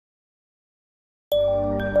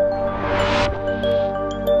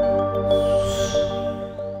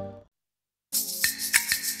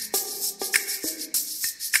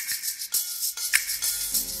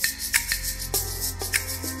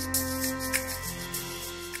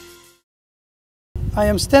I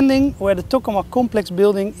am standing where the tokamak complex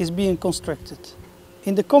building is being constructed.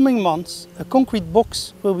 In the coming months, a concrete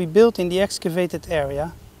box will be built in the excavated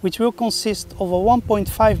area, which will consist of a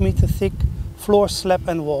 1.5 meter thick floor slab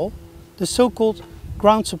and wall, the so-called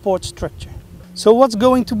ground support structure. So what's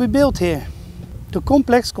going to be built here? The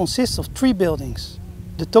complex consists of 3 buildings.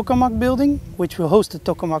 The tokamak building, which will host the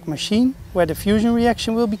tokamak machine, where the fusion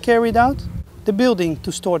reaction will be carried out. The building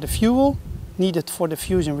to store the fuel needed for the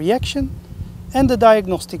fusion reaction. And the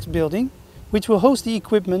diagnostics building, which will host the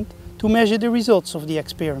equipment to measure the results of the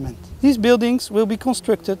experiment. These buildings will be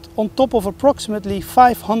constructed on top of approximately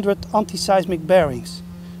 500 anti-seismic bearings.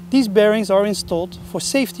 These bearings are installed for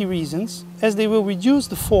safety reasons, as they will reduce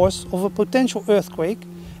the force of a potential earthquake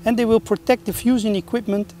and they will protect the fusion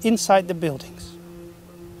equipment inside the buildings.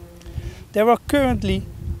 There are currently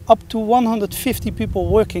up to 150 people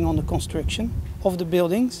working on the construction of the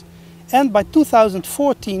buildings, and by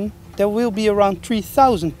 2014 there will be around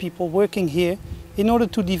 3,000 people working here in order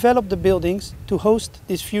to develop the buildings to host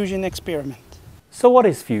this fusion experiment. So what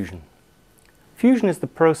is fusion? Fusion is the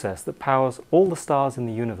process that powers all the stars in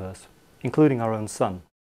the universe, including our own sun.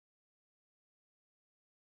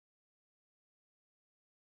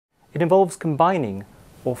 It involves combining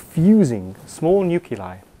or fusing small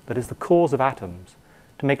nuclei, that is the cores of atoms,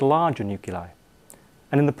 to make larger nuclei.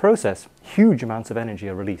 And in the process, huge amounts of energy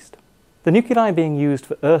are released. The nuclei being used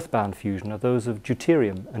for earthbound fusion are those of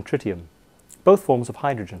deuterium and tritium, both forms of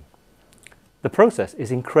hydrogen. The process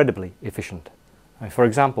is incredibly efficient. For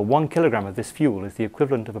example, 1 kilogram of this fuel is the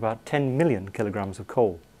equivalent of about 10 million kilograms of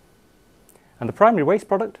coal. And the primary waste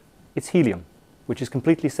product? It's helium, which is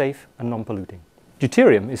completely safe and non-polluting.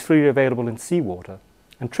 Deuterium is freely available in seawater,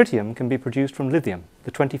 and tritium can be produced from lithium,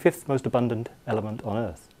 the 25th most abundant element on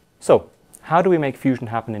Earth. So, how do we make fusion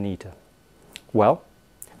happen in ITER? Well,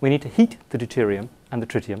 we need to heat the deuterium and the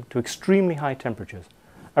tritium to extremely high temperatures,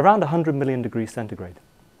 around 100 million degrees centigrade.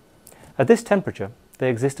 At this temperature, they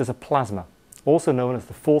exist as a plasma, also known as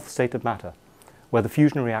the 4th state of matter, where the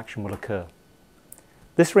fusion reaction will occur.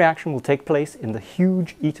 This reaction will take place in the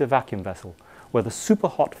huge ITER vacuum vessel, where the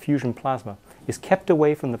super-hot fusion plasma is kept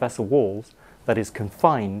away from the vessel walls, that is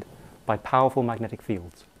confined by powerful magnetic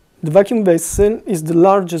fields. The vacuum vessel is the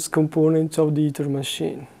largest component of the ITER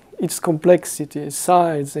machine. Its complexity,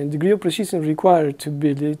 size and degree of precision required to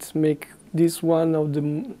build it make this one of the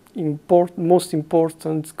most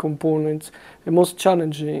important components and most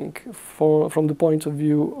challenging from the point of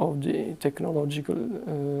view of the technological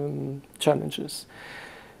challenges.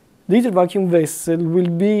 The ITER vacuum vessel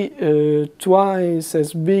will be twice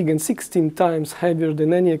as big and 16 times heavier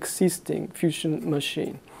than any existing fusion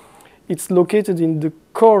machine. It's located in the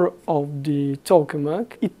core of the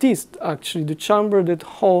tokamak. It is actually the chamber that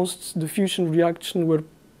hosts the fusion reaction where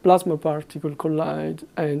plasma particles collide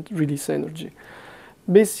and release energy.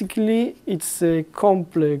 Basically, it's a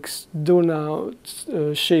complex donut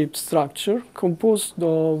shaped structure composed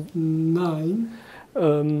of 9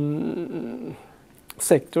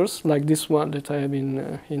 sectors, like this one that I have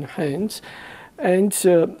in hand, and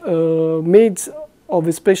made of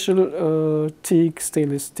a special thick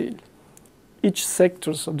stainless steel. Each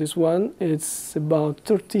sector of this one is about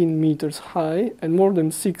 13 meters high and more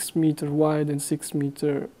than 6 meters wide and 6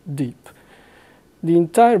 meters deep. The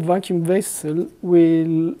entire vacuum vessel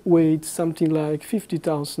will weigh something like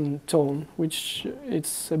 50,000 tons, which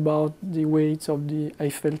is about the weight of the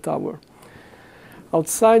Eiffel Tower.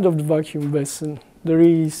 Outside of the vacuum vessel, there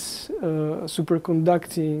is toroidal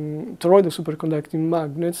superconducting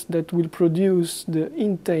magnets that will produce the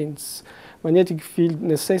intense magnetic field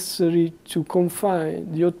necessary to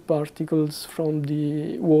confine the hot particles from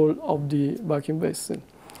the wall of the vacuum vessel.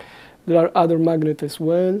 There are other magnets as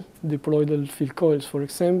well, dipoloidal field coils, for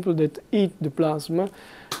example, that heat the plasma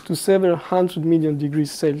to several hundred million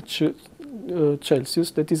degrees Celsius,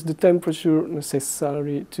 that is the temperature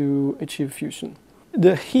necessary to achieve fusion.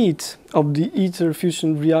 The heat of the ITER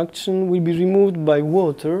fusion reaction will be removed by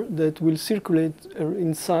water that will circulate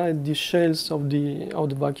inside the shells of the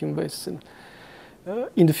vacuum vessel.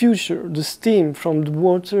 In the future, the steam from the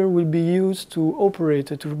water will be used to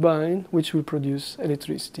operate a turbine which will produce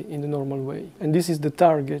electricity in the normal way. And this is the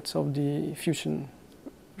target of the fusion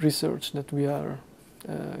research that we are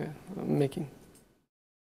making.